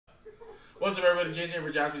What's up, everybody? Jason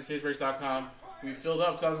here for JaspysCaseBreaks.com. We filled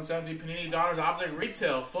up 2017 Panini Donruss Optic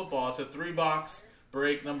Retail Football. It's a 3-box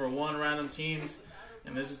break, number 1 random teams,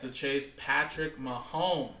 and this is to chase Patrick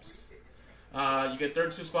Mahomes. You get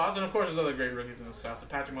 32 spots, and of course there's other great rookies in this class, but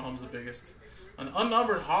Patrick Mahomes is the biggest. An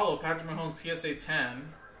unnumbered hollow Patrick Mahomes PSA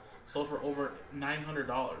 10 sold for over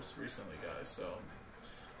 $900 recently, guys. So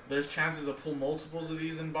there's chances to pull multiples of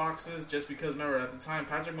these in boxes, just because, remember, at the time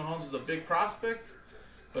Patrick Mahomes was a big prospect,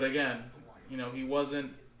 but again, you know, he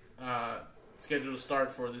wasn't scheduled to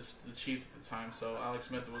start for the Chiefs at the time, so Alex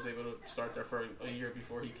Smith was able to start there for a year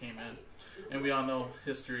before he came in. And we all know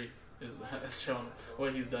history has shown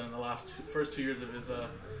what he's done in the first 2 years of his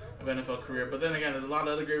NFL career. But then again, there's a lot of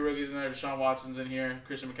other great rookies in there. Deshaun Watson's in here,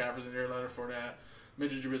 Christian McCaffrey's in here, Leonard Fournette,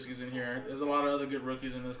 Mitchell Trubisky's in here. There's a lot of other good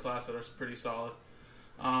rookies in this class that are pretty solid.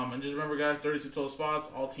 And just remember, guys, 32 total spots,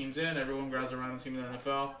 all teams in. Everyone grabs a random team in the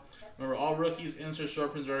NFL. Remember, all rookies, insert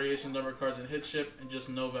short prints, variations, number cards, and hit ship, and just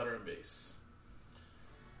no veteran base.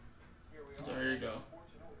 So here you go.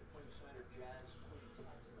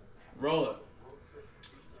 Roll it.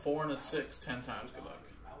 4 and a 6, 10 times. Good luck.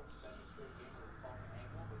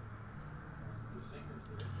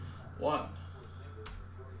 1,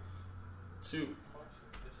 2,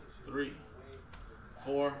 3,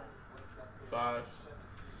 4, 5,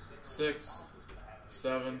 6,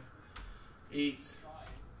 7, 8,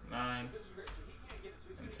 9,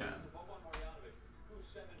 and 10.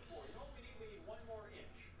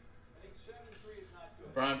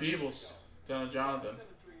 Brian Peebles, down to Jonathan.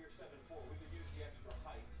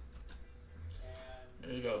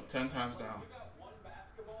 There you go, 10 times down.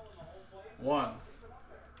 1,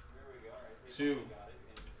 2,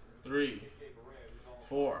 3,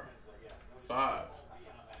 4, 5,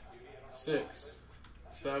 6,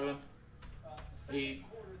 7, 8,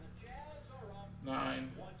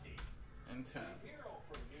 9, and 10.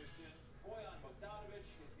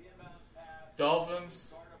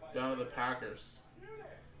 Dolphins down to the Packers.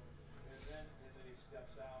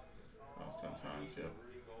 That was 10 times, yep.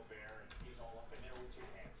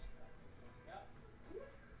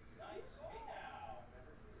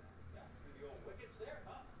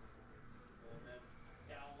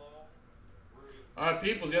 All right,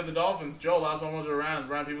 Peoples, you have the Dolphins. Joe, last one was the Rams.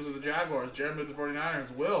 Brian Peoples with the Jaguars. Jeremy with the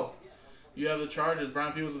 49ers. Will, you have the Chargers.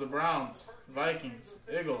 Brian Peoples with the Browns. Vikings.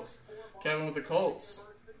 Eagles. Kevin with the Colts.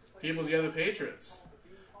 Peoples, you have the Patriots.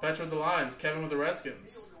 Patrick with the Lions. Kevin with the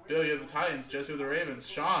Redskins. Bill, you have the Titans. Jesse with the Ravens.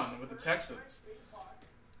 Sean with the Texans.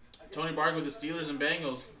 Tony Barker with the Steelers and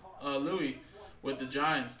Bengals. Louis with the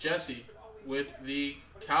Giants. Jesse with the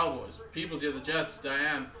Cowboys. Peoples, you have the Jets.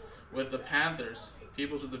 Diane with the Panthers.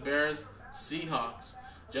 Peoples with the Bears. Seahawks.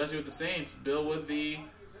 Jesse with the Saints. Bill with the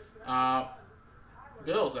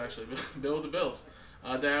Bills, actually. Bill with the Bills.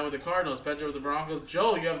 Diane with the Cardinals. Pedro with the Broncos.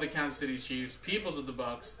 Joe, you have the Kansas City Chiefs. Peoples with the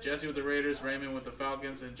Bucks. Jesse with the Raiders. Raymond with the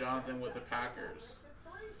Falcons. And Jonathan with the Packers.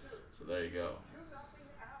 So there you go.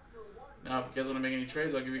 Now, if you guys want to make any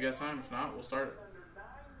trades, I'll give you guys time. If not, we'll start it.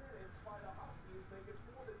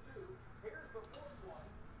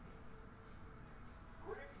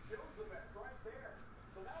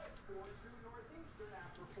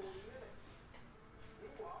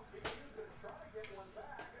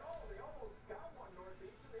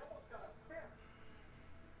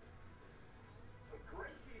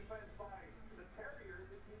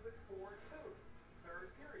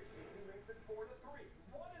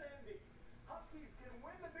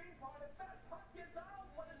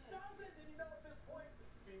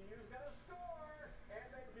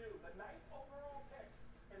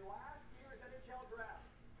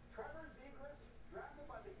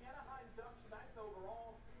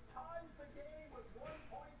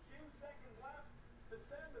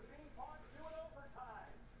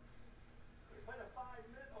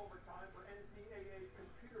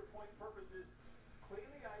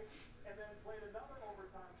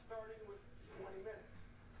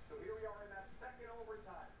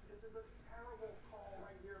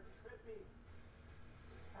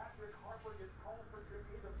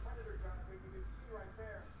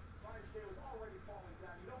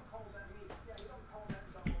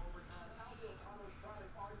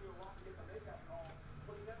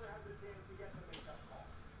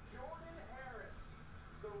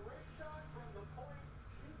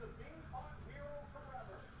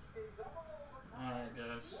 Alright,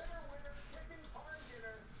 guys.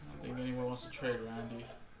 I don't think anyone wants to trade Randy.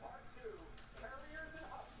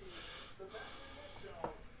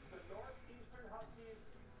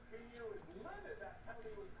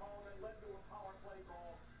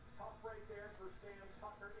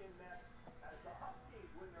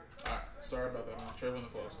 Alright, sorry about that, man. Trade when the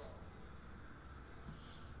close.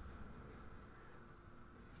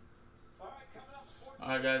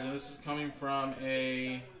 Alright, guys, and this is coming from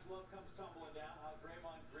a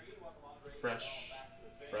fresh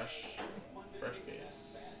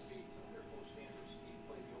case.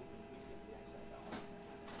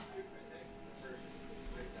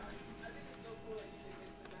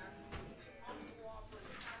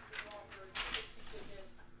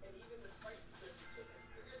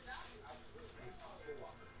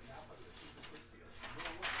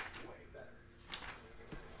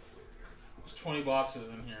 There's 20 boxes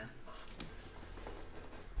in here.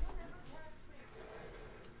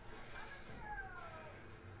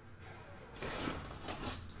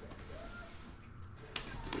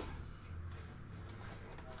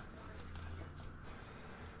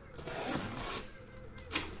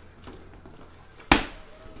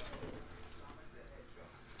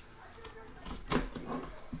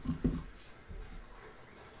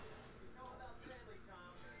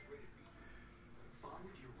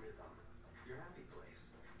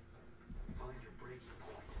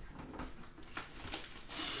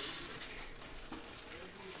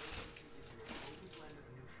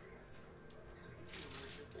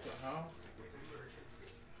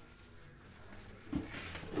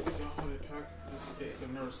 Case.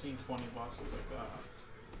 I've never seen 20 boxes like that.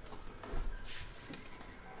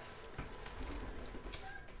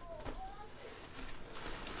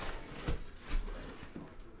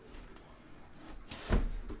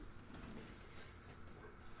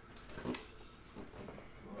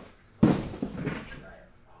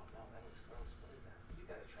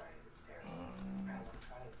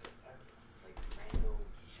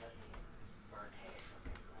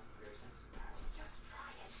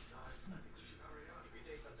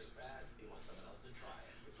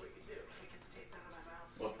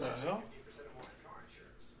 What the hell?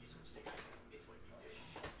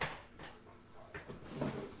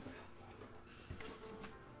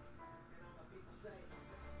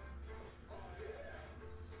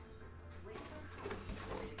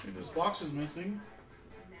 Dude, this box is missing.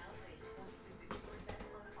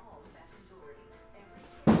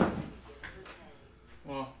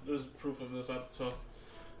 Well, there's proof of this. So,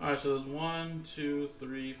 alright, so there's 1, 2,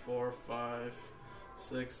 3, 4, 5,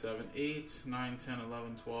 6, 7, 8, 9, 10,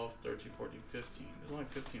 11, 12, 13, 14, 15. There's only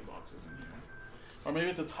 15 boxes in here. Or maybe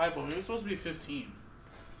it's a typo. Maybe it's supposed to be 15,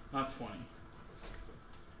 not 20.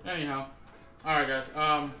 Anyhow. Alright, guys.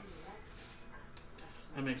 That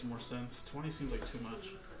makes more sense. 20 seems like too much.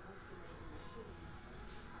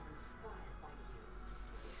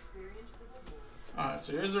 Alright,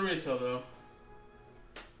 so here's the retail, though.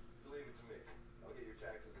 Leave it to me. I'll get your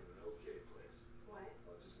taxes in an okay place. What?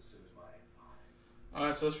 Well, just as soon as my...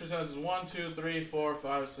 Alright, so this percentage is 1, 2, 3, 4,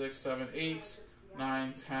 5, 6, 7, 8,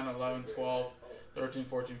 9, 10, 11, 12, 13,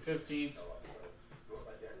 14, 15.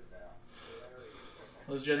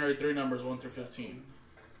 Let's generate 3 numbers, 1 through 15.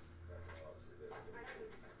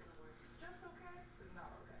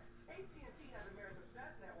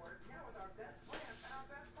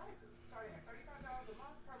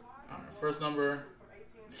 Alright, first number,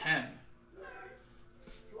 10.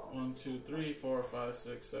 1, 2, 3, 4, 5,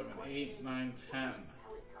 6, 7, 8, 9, 10.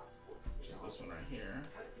 Which is this one right here.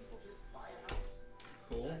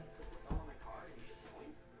 Cool.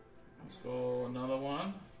 Let's go another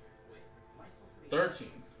one.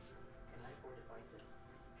 13.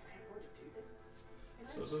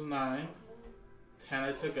 So this is 9. 10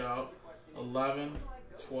 I took out. 11,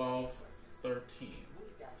 12, 13.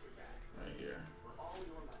 Right here.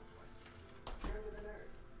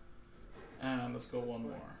 And let's go one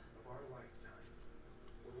more.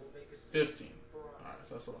 15. Alright,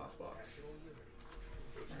 so that's the last box.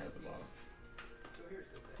 Right at the bottom.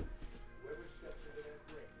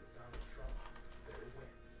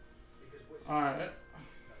 Alright.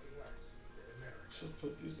 Just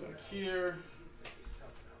put these back here.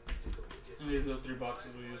 And these are the 3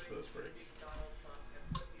 boxes we use for this break.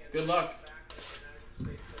 Good luck.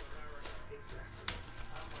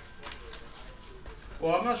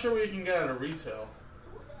 Well, I'm not sure what you can get at a retail.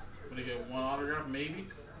 Would you get 1 autograph? Maybe.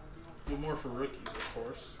 Do more for rookies, of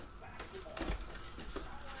course.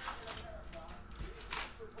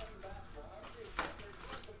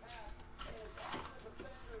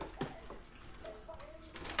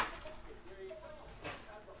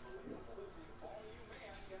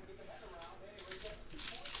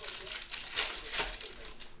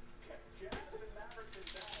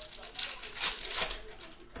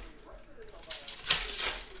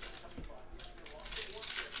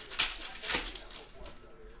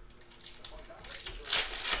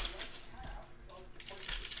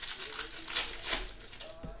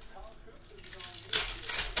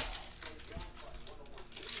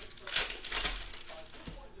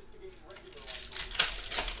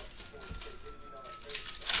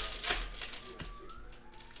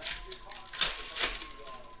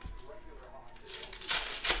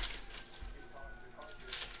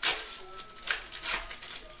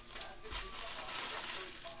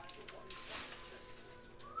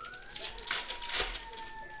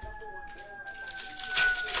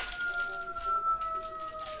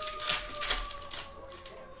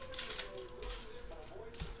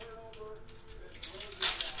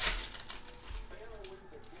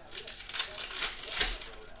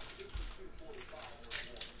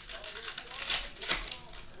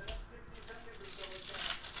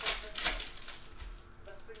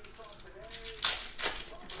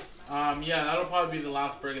 Yeah, that'll probably be the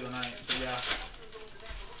last break of the night. But yeah.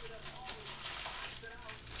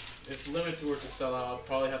 If limited were to sell out, I'll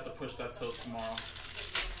probably have to push that till tomorrow.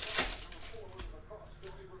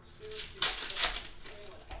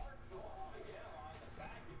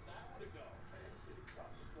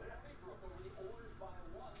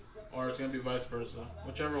 Or it's going to be vice versa.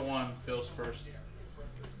 Whichever one fills first.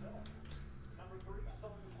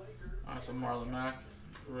 Alright, so Marlon Mack,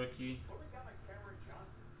 rookie.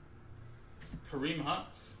 Kareem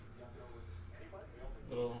Hunt.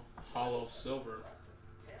 Little hollow silver.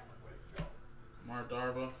 Mar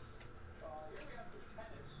Darba.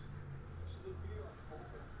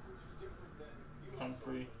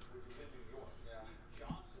 Humphrey.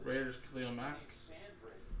 Raiders, Khalil Mack.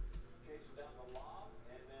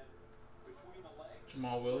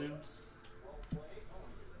 Jamal Williams.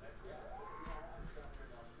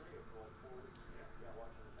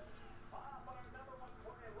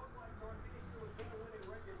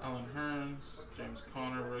 Alan Hearns, James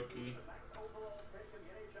Conner, rookie.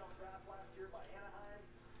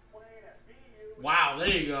 Wow, there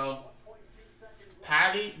you go.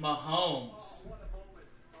 Patty Mahomes.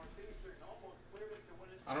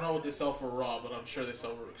 I don't know what they sell for raw, but I'm sure they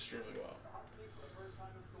sell for extremely well.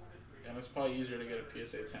 And it's probably easier to get a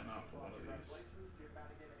PSA 10 out for one of these.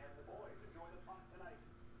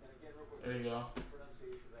 There you go.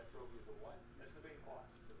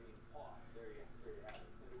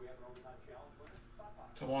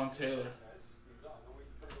 Tawan Taylor.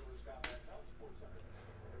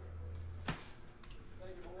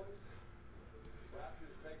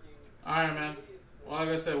 Alright, man. Well, like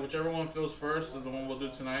I said, whichever one fills first is the one we'll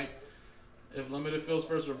do tonight. If limited fills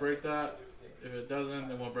first, we'll break that. If it doesn't,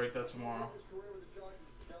 then we'll break that tomorrow.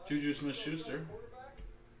 Juju Smith-Schuster.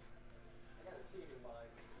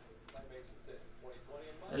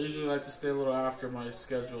 I usually like to stay a little after my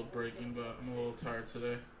scheduled breaking, but I'm a little tired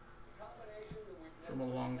today from a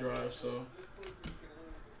long drive, so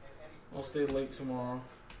I'll stay late tomorrow.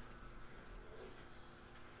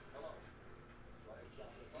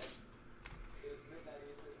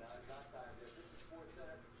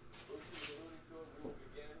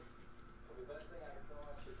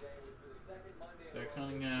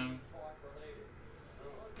 Cunningham.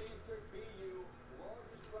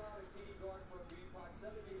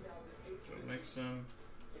 Joe Mixon.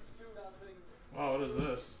 Wow, what is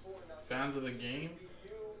this? Fans of the game?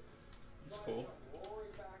 That's cool.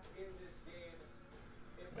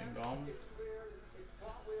 Bengals.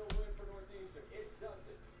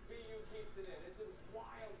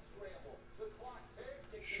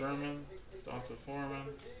 Sherman. Dr. Foreman.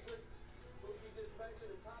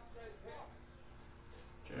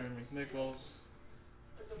 Jerry McNichols.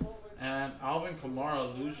 And Alvin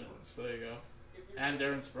Kamara Illusions. There you go. And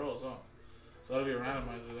Darren Sproles. Oh. So that'll be a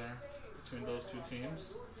randomizer there between those two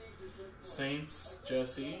teams. Saints,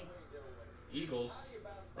 Jesse. Eagles,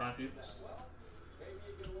 Brian Peoples.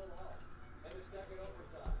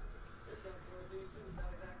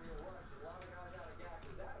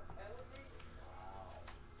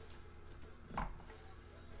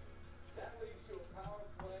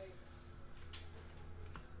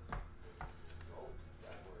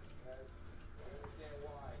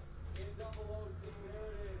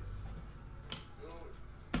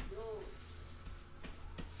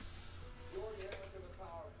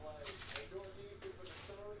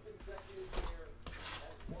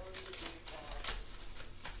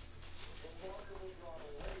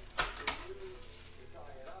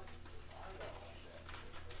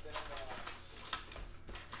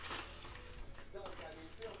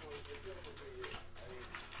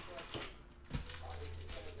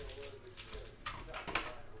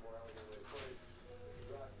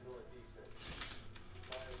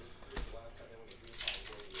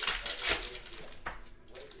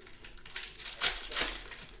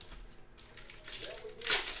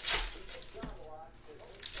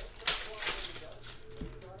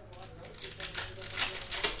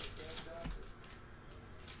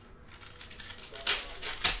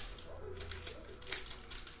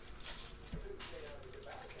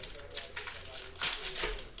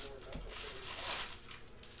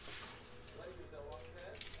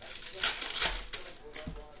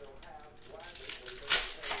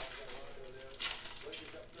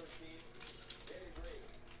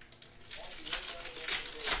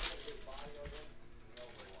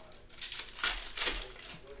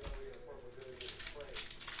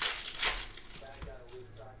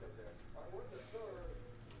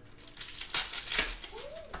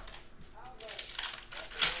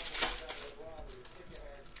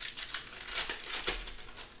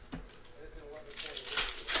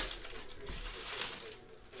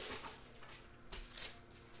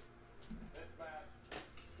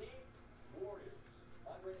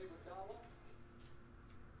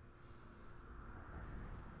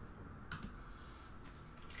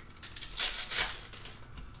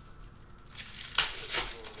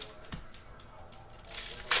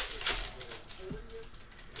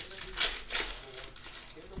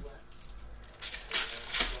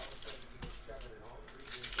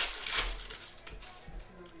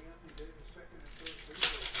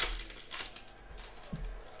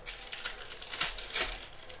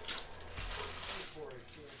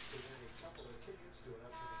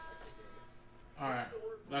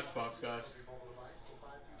 Next box, guys.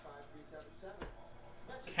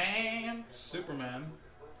 Cam Superman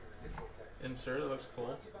insert. It looks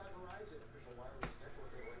cool.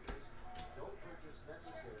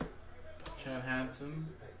 Chad Hansen.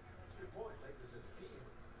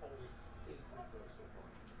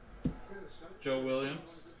 Joe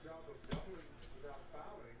Williams.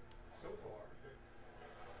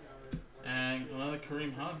 And another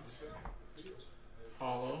Kareem Hunt.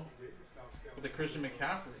 Hollow. With the Christian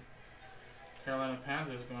McCaffrey. Carolina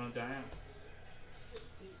Panthers going to Diane.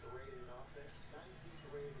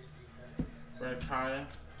 Brad Kaya.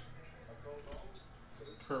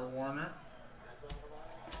 Kurt Warner.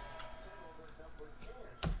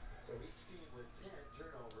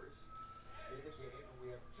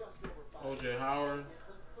 O.J. Howard.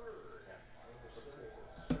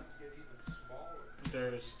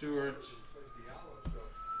 Darius Stewart.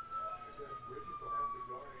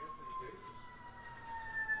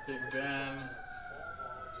 Big Ben.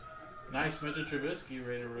 Nice Mitchell Trubisky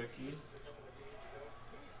Raider rookie.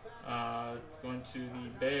 It's going to the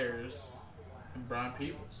Bears and Brian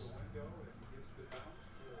Peoples.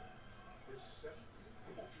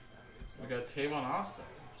 We got Tavon Austin,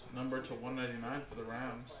 number to 199 for the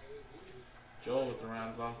Rams. Joel with the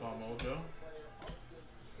Rams, Last Ball Mojo.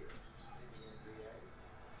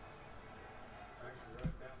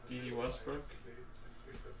 D.D. Westbrook.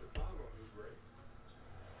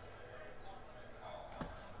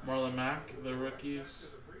 Marlon Mack, the rookies.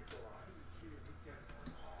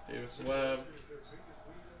 Davis Webb.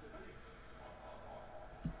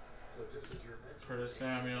 Curtis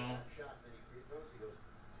Samuel.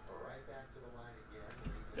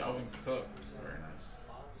 Dalvin Cook. Very nice.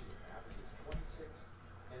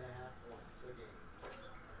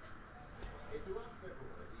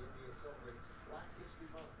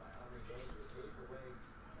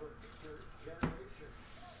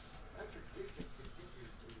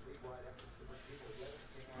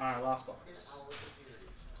 Alright, last box.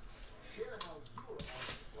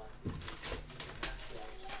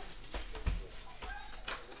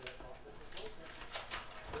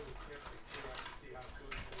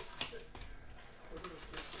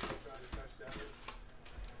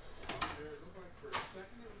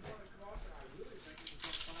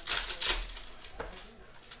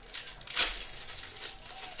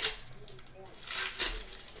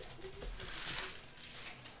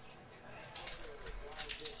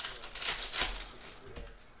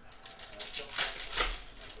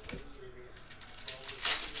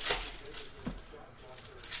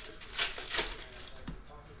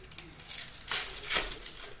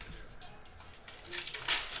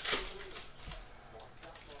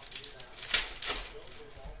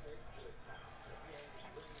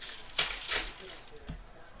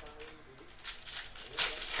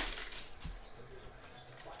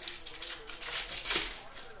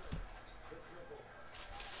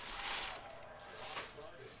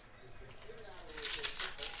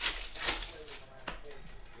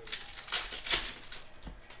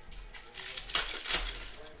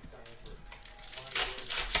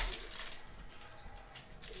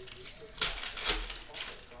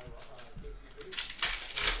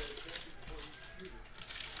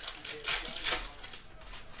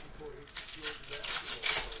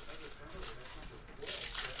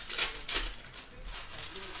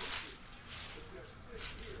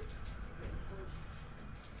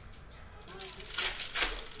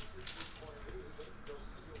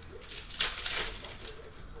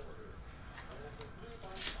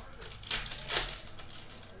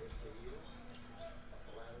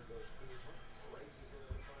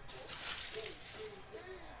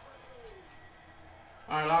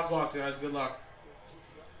 Alright, last box, guys. Good luck.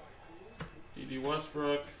 D.D.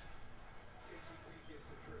 Westbrook.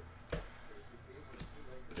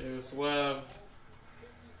 Davis Webb.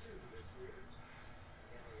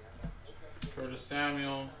 Curtis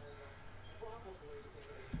Samuel.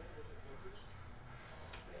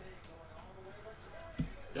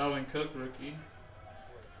 Dalvin Cook, rookie.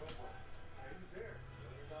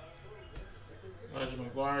 Elijah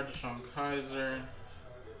McGuire, Deshaun Kaiser.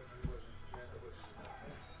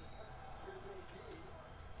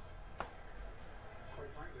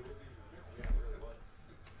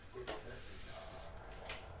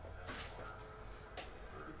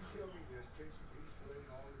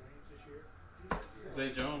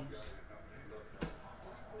 Zay Jones.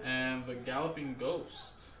 And the Galloping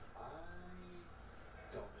Ghost.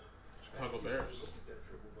 Chicago Bears.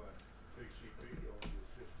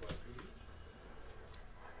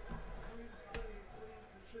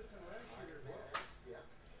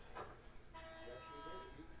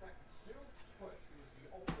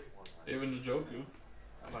 David Njoku.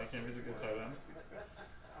 I like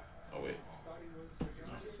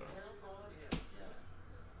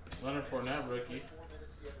Leonard Fournette rookie.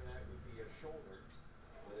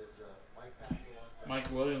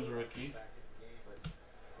 Mike Williams rookie.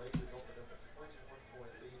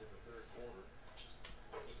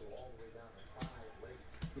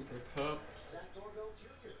 Cooper Kupp.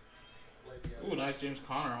 Ooh, nice James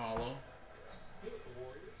Conner holo.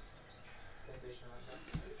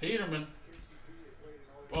 Peterman.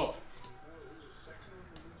 Whoa.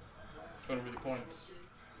 250 points.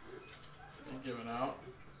 Giving out.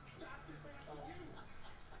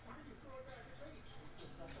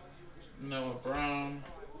 Noah Brown.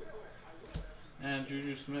 And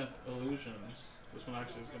Juju Smith, Illusions. This one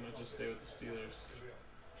actually is going to just stay with the Steelers.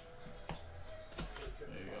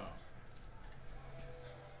 There you go.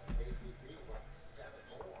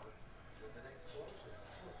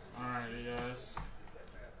 Alrighty, guys.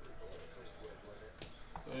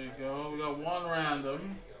 There you go. We got one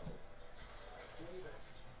random.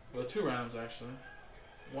 Well, two randoms actually.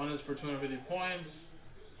 One is for 250 points,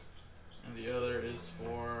 and the other is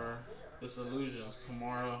for this Illusions,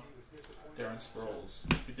 Kamara, Darren Sproles.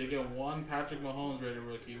 We did get one Patrick Mahomes rated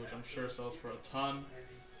rookie, which I'm sure sells for a ton.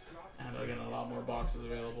 And again, a lot more boxes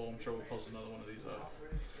available. I'm sure we'll post another one of these up.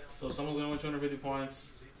 So someone's going to win 250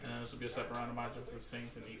 points, and this will be a separate randomizer for the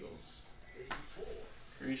Saints and Eagles.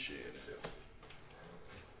 Appreciate it.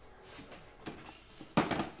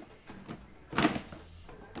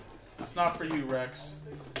 It's not for you, Rex.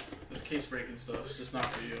 This case breaking stuff. It's just not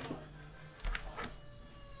for you.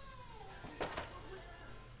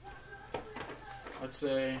 I'd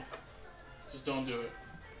say just don't do it.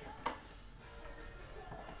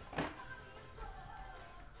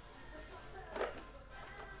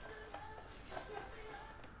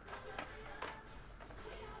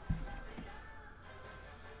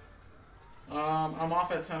 I'm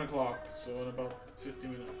off at 10 o'clock, so in about 50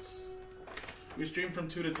 minutes. We stream from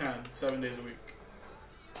 2 to 10, 7 days a week.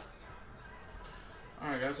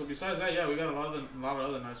 Alright, guys, so besides that, yeah, we got a lot of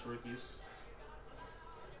other nice rookies.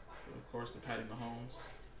 Of course, the Patty Mahomes.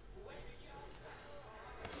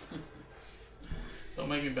 Don't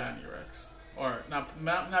make me ban you, Rex. Or, not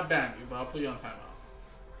ban you, but I'll put you on timeout.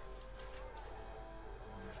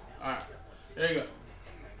 Alright, there you go.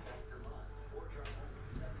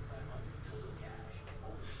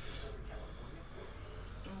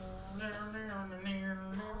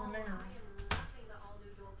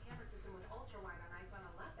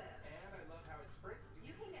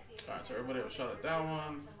 Alright, so everybody have a shot at that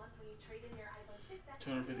one.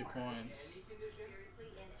 250 points.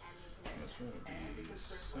 This one would be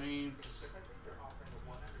Saints.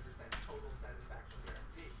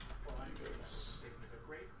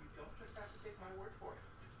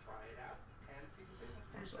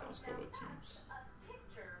 So let's go with teams.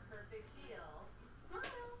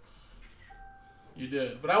 You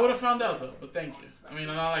did, but I would have found out though. But thank you. I mean,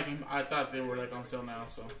 not like I thought they were like on sale now,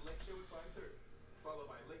 so.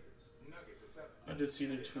 I did see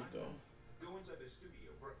their tweet though. Go inside the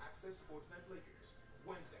studio for Access Sportsnet Lakers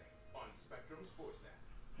Wednesday on Spectrum Sportsnet.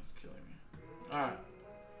 That's killing me. All right.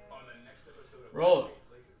 On the next episode of Roll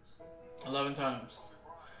it. 11 times.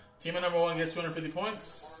 Team number 1 gets 250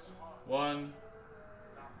 points. 1,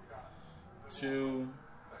 2,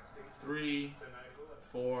 3,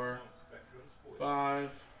 4,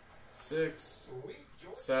 5, 6,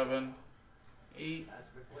 7, 8,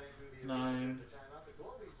 9,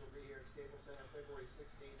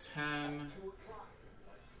 10, and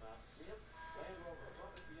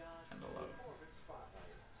 11.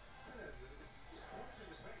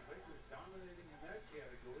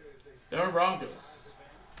 Denver Broncos.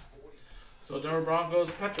 So Denver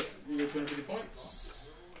Broncos, Patrick, you get 250 points.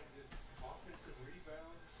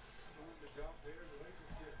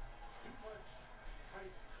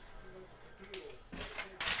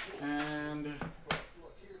 And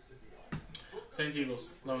Saints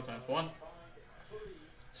Eagles, 11 times. 1,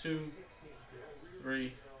 2,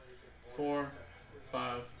 3, 4,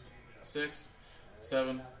 5, 6,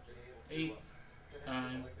 7, 8,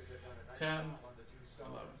 9, 10,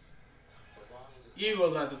 11.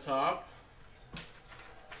 Eagles at the top.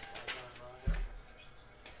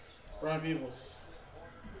 Brian Peebles.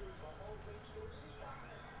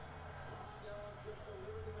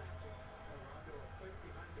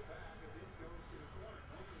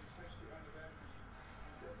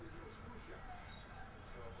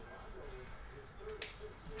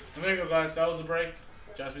 And there you go, guys. That was the break.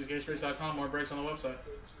 JaspysCaseBreaks.com. More breaks on the website.